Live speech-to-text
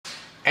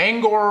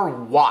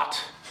Angkor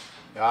Wat,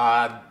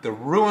 the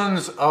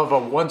ruins of a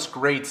once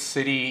great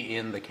city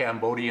in the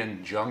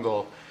Cambodian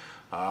jungle,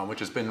 which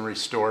has been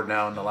restored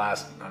now in the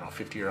last, I don't know,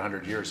 50 or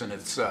 100 years, and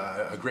it's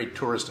a great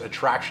tourist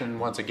attraction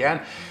once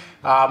again.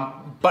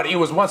 But it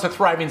was once a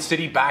thriving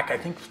city back, I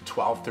think,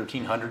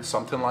 1300,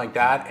 something like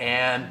that,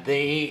 and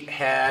they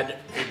had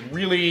a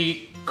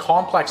really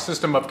complex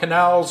system of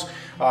canals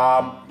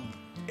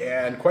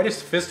and quite a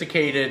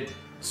sophisticated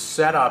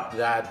setup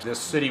that this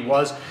city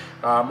was.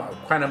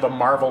 Kind of a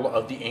marvel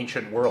of the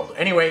ancient world.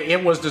 Anyway,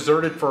 it was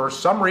deserted for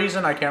some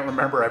reason. I can't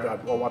remember.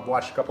 I've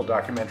watched a couple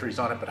documentaries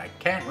on it, but I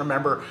can't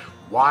remember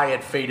why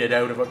it faded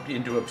out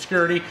into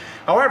obscurity.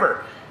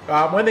 However,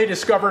 when they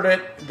discovered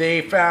it,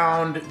 they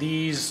found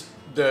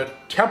the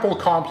temple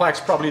complex,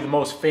 probably the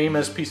most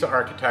famous piece of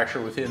architecture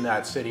within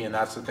that city, and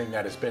that's the thing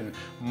that has been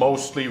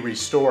mostly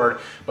restored.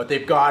 But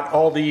they've got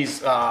all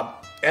these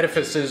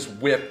edifices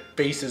with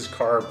faces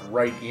carved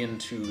right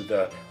into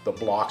the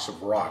blocks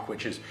of rock,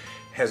 which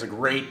has a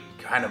great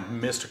kind of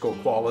mystical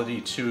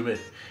quality to it.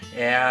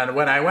 And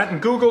when I went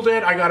and Googled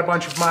it, I got a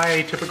bunch of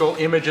my typical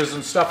images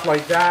and stuff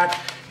like that.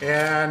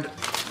 And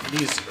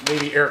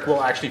maybe Eric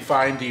will actually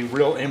find the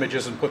real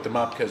images and put them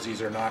up, because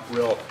these are not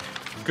real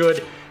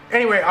good.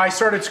 Anyway, I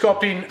started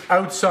sculpting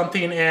out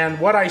something, and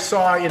what I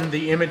saw in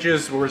the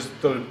images was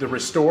the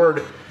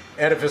restored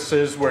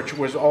edifices, which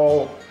was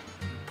all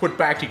put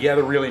back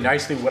together really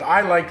nicely. What I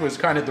liked was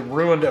kind of the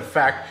ruined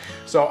effect.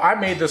 So I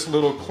made this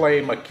little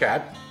clay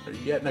maquette. Are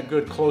you getting a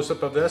good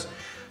close-up of this?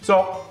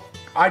 So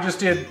I just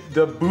did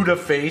the Buddha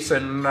face,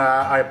 and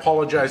I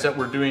apologize that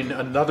we're doing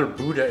another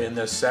Buddha in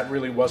this set.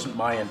 Really wasn't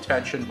my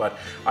intention, but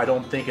I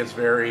don't think it's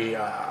very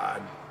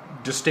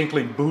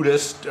distinctly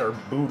Buddhist or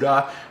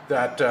Buddha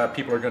that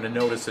people are going to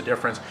notice the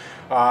difference.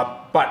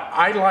 But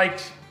I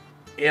liked,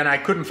 and I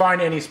couldn't find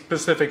any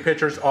specific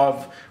pictures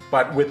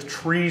but with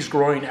trees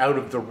growing out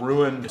of the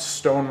ruined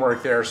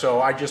stonework there.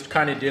 So I just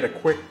kind of did a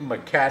quick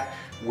maquette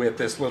with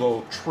this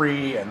little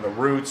tree and the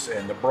roots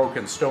and the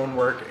broken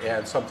stonework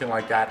and something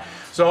like that.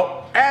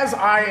 So as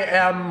I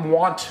am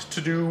wont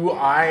to do,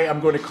 I am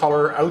going to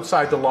color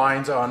outside the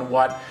lines on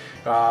what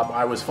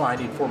I was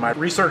finding for my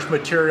research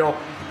material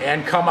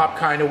and come up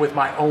kind of with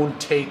my own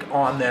take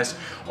on this.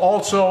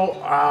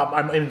 Also,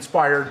 I'm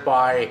inspired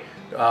by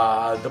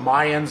the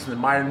Mayans, the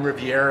Mayan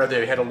Riviera.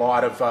 They had a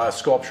lot of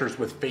sculptures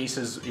with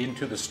faces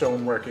into the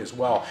stonework as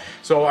well.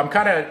 So I'm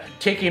kind of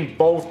taking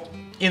both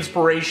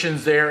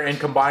inspirations there and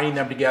combining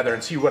them together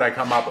and see what I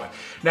come up with.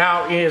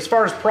 Now, as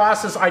far as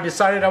process, I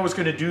decided I was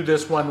going to do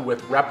this one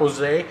with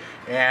repousse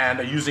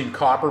and using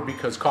copper,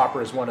 because copper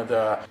is one of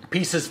the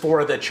pieces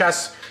for the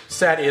chess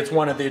set. It's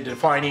one of the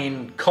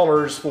defining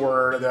colors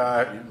for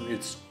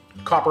it's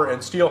copper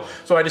and steel.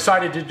 So I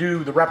decided to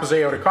do the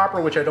repousse out of copper,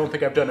 which I don't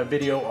think I've done a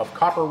video of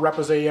copper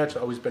repousse yet. It's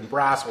always been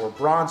brass or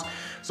bronze.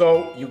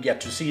 So you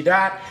get to see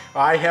that.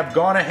 I have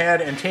gone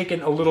ahead and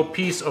taken a little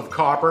piece of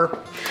copper.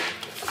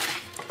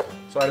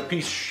 So I had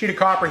a sheet of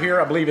copper here.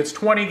 I believe it's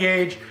 20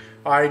 gauge.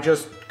 I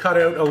just cut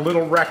out a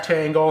little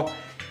rectangle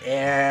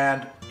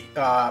and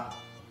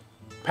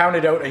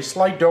pounded out a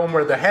slight dome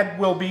where the head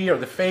will be, or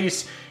the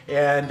face,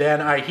 and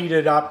then I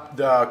heated up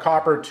the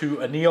copper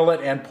to anneal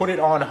it and put it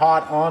on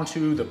hot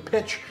onto the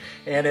pitch,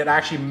 and it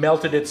actually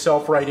melted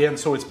itself right in,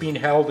 so it's being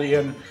held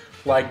in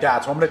like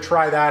that. So I'm going to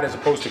try that as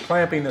opposed to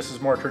clamping. This is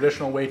a more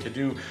traditional way to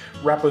do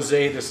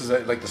repousse. This is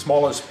like the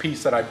smallest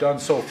piece that I've done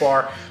so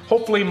far.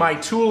 Hopefully my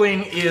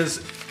tooling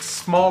is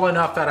small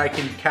enough that I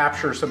can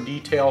capture some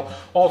detail.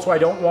 Also, I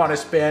don't want to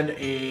spend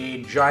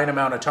a giant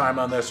amount of time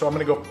on this, so I'm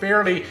going to go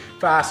fairly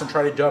fast and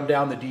try to dumb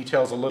down the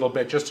details a little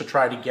bit, just to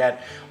try to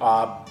get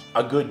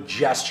a good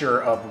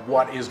gesture of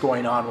what is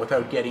going on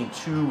without getting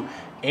too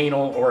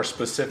anal or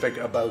specific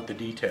about the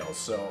details.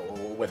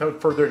 So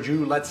without further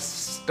ado, let's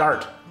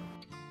start.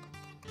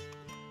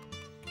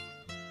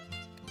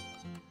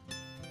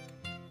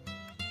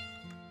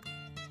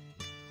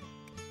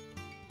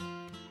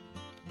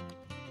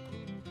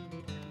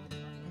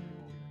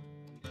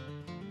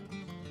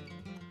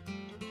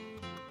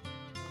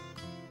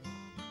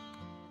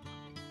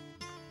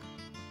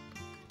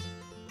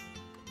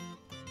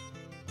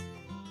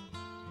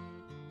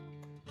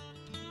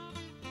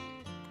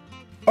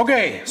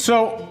 Okay,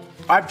 so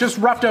I've just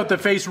roughed out the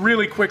face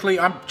really quickly.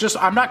 I'm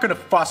not going to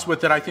fuss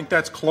with it. I think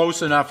that's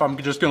close enough. I'm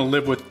just going to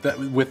live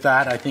with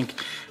that. I think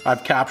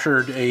I've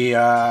captured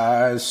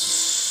a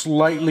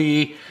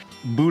slightly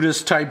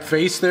Buddhist type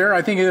face there.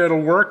 I think it'll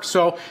work.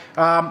 So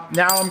now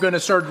I'm going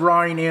to start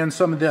drawing in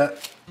some of the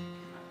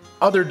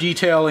other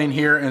detail in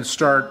here and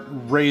start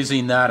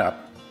raising that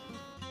up.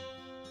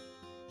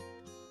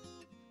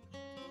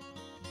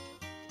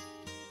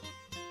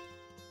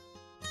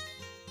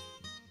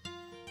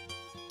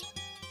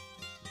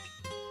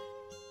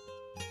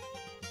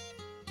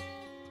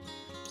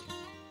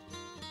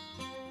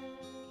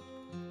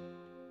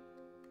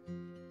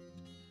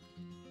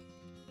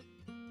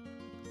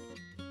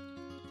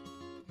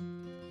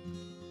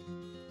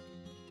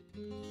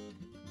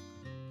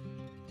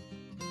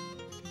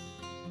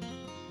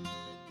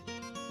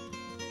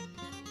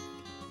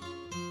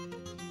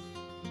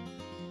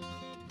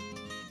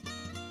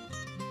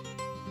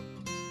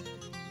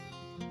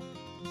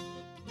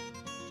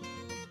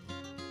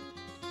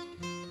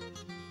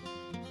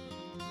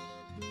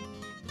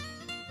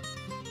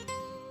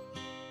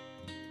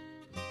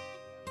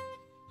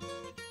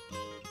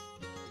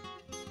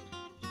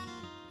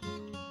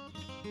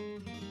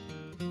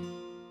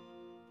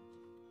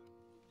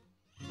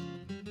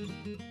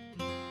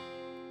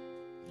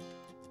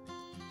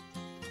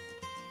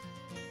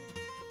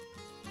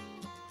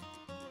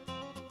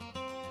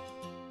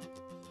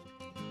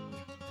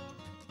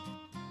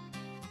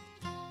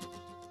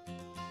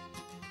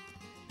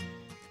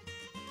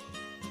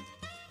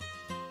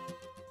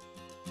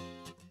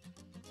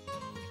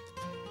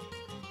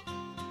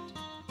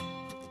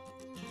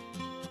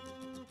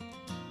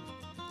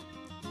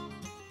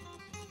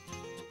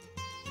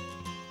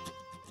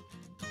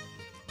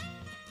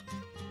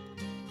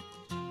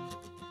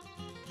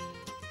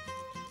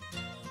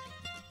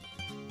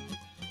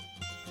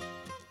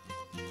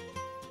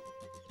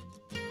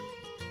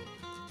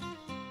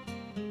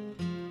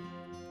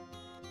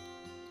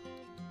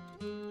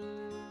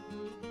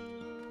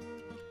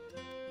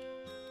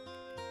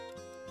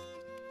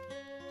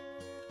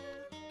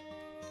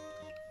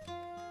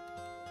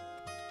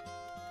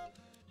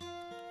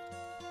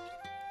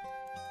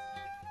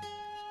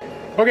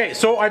 Okay,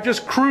 so I've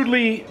just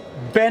crudely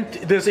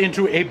bent this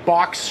into a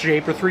box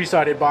shape, a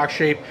three-sided box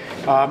shape,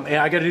 and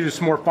I got to do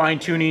some more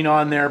fine-tuning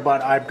on there,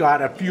 but I've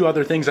got a few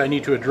other things I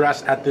need to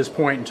address at this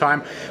point in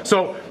time.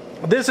 So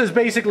this is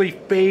basically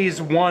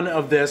phase one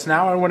of this.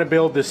 Now I want to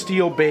build the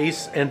steel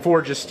base and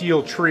forge a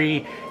steel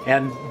tree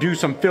and do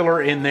some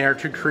filler in there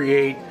to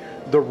create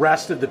the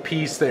rest of the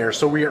piece there.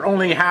 So we are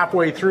only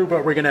halfway through,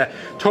 but we're going to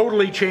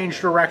totally change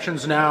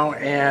directions now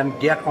and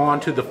get on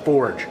to the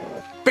forge.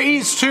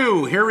 Phase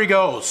two, here we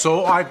go.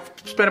 So I've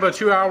spent about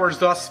 2 hours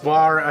thus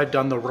far. I've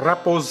done the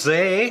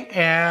repousse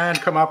and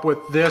come up with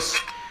this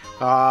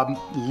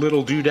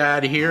little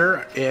doodad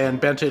here and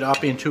bent it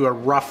up into a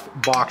rough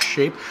box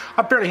shape.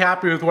 I'm fairly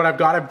happy with what I've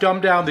got. I've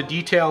dumbed down the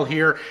detail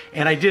here,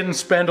 and I didn't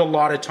spend a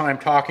lot of time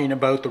talking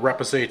about the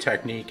repousse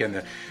technique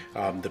and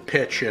the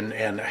pitch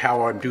and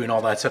how I'm doing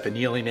all that stuff,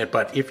 annealing it.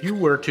 But if you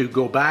were to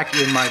go back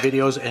in my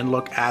videos and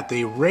look at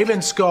the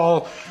Raven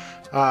Skull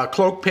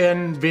cloak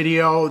pin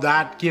video,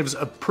 that gives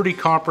a pretty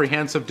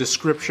comprehensive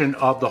description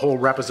of the whole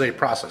repousse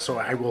process. So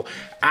I will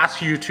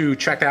ask you to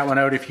check that one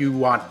out if you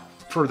want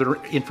further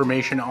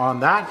information on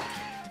that.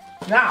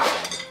 Now,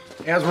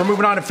 as we're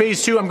moving on to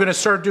phase two, I'm going to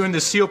start doing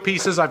the steel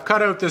pieces. I've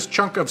cut out this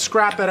chunk of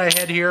scrap that I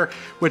had here,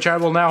 which I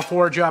will now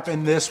forge up,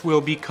 and this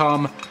will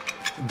become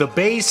the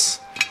base.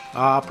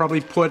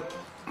 Probably put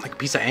like a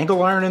piece of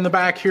angle iron in the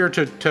back here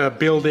to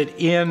build it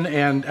in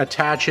and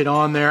attach it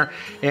on there.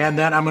 And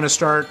then I'm going to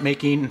start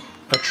making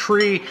a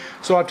tree.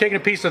 So I've taken a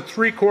piece of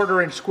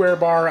 3/4 inch square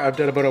bar. I've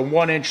done about a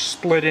 1 inch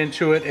split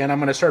into it, and I'm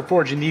going to start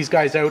forging these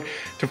guys out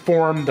to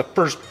form the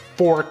first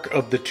fork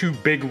of the two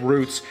big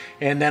roots.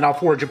 And then I'll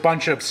forge a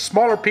bunch of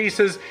smaller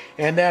pieces,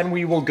 and then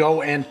we will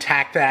go and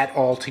tack that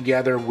all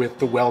together with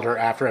the welder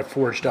after I've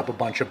forged up a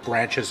bunch of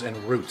branches and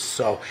roots.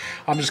 So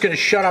I'm just going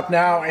to shut up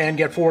now and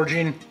get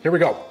forging. Here we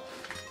go.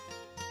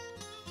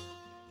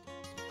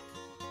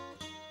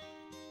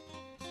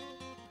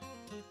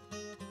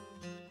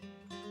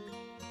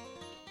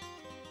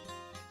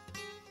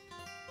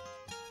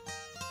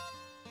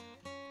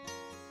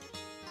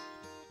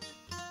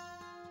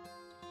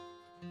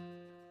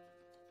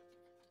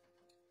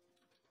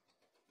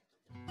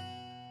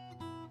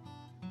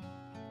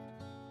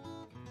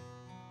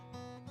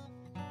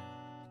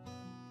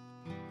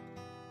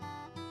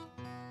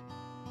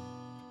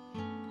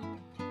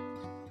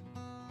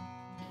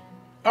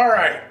 All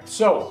right,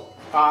 so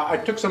I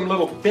took some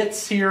little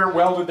bits here,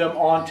 welded them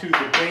onto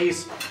the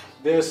base.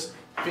 This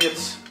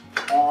fits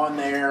on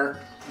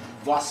there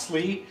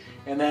thusly.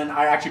 And then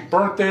I actually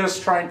burnt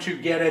this, trying to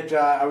get it,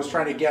 I was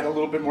trying to get a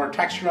little bit more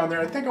texture on there.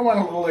 I think I went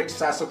a little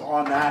excessive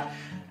on that.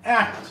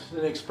 It's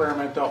an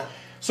experiment though.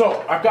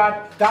 So I've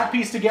got that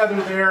piece together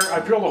there.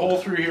 I drilled a hole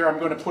through here. I'm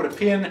going to put a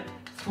pin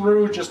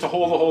through just to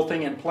hold the whole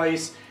thing in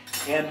place.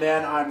 And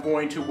then I'm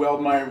going to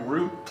weld my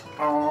root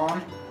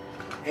on.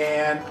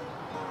 And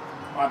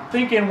I'm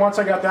thinking once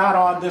I got that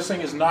on, this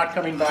thing is not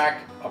coming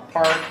back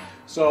apart.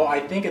 So I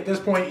think at this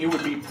point it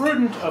would be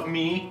prudent of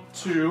me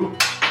to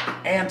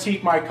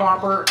antique my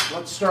copper.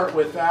 Let's start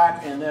with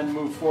that and then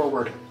move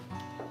forward.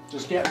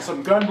 Just getting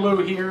some gun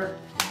glue here.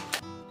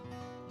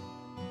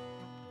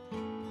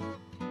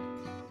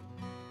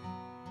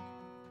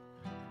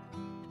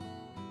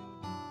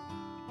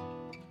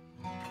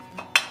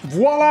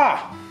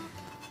 Voila!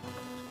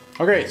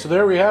 Okay, so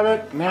there we have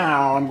it.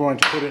 Now I'm going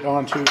to put it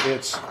onto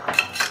its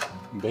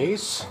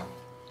base.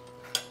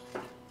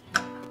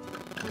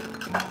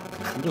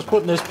 I'm just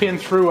putting this pin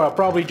through. I'll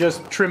probably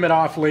just trim it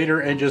off later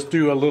and just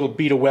do a little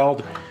bead of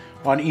weld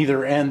on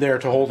either end there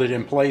to hold it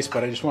in place,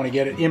 but I just want to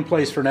get it in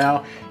place for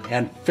now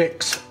and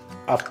fix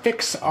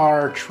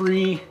our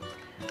tree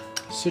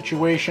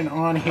situation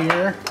on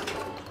here.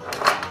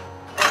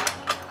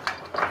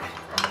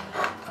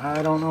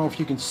 I don't know if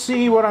you can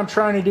see what I'm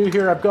trying to do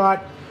here.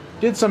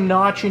 Did some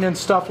notching and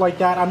stuff like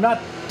that. I'm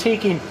not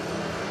taking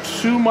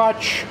too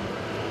much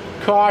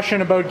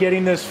caution about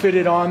getting this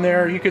fitted on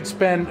there. You could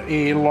spend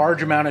a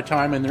large amount of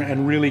time in there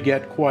and really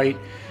get quite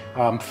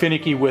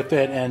finicky with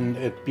it, and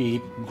it'd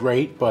be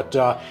great. But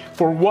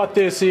for what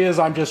this is,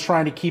 I'm just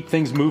trying to keep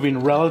things moving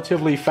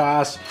relatively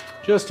fast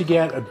just to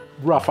get a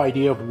rough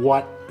idea of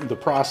what the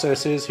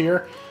process is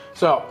here.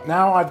 So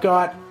now I've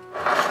got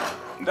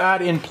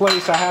that in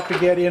place. I have to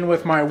get in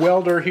with my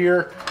welder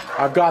here.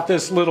 I've got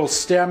this little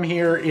stem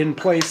here in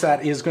place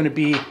that is going to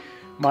be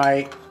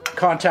my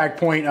contact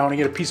point. I want to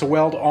get a piece of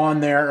weld on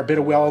there, a bit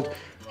of weld,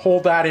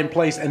 hold that in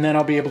place, and then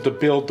I'll be able to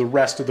build the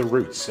rest of the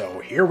roots. So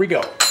here we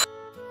go.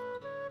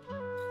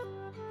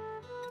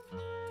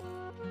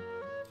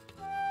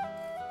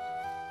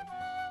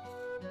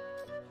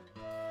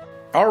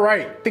 All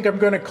right, I think I'm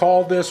going to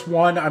call this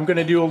one. I'm going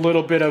to do a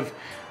little bit of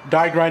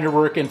die grinder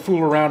work and fool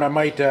around. I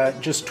might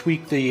just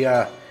tweak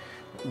the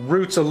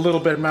roots a little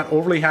bit. I'm not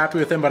overly happy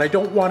with them, but I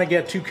don't want to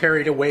get too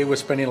carried away with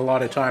spending a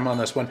lot of time on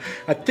this one.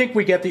 I think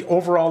we get the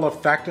overall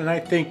effect, and I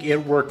think it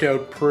worked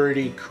out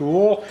pretty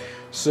cool.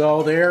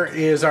 So there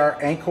is our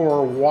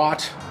Angkor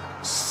Wat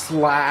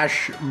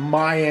 /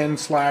 Mayan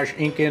 /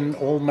 Incan,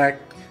 Olmec,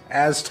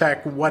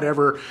 Aztec,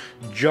 whatever,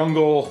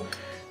 jungle,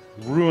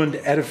 ruined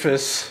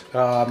edifice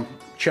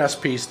chess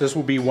piece. This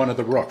will be one of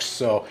the rooks.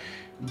 So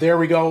there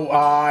we go.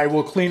 I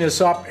will clean this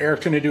up.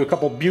 Eric's going to do a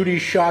couple beauty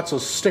shots, so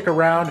stick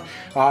around.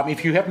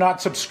 If you have not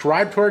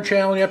subscribed to our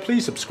channel yet,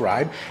 please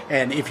subscribe.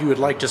 And if you would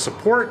like to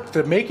support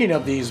the making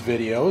of these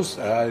videos,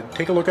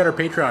 take a look at our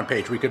Patreon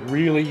page. We could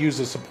really use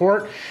the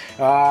support,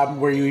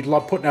 where you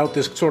love putting out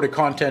this sort of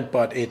content,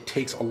 but it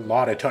takes a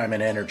lot of time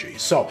and energy.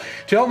 So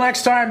till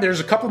next time, there's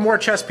a couple more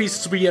chess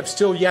pieces we have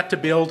still yet to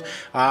build.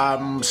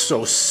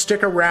 So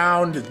stick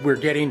around. We're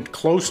getting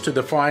close to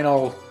the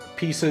final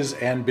pieces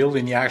and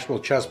building the actual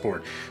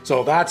chessboard.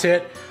 So that's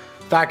it.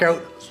 Thak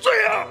out. See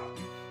ya!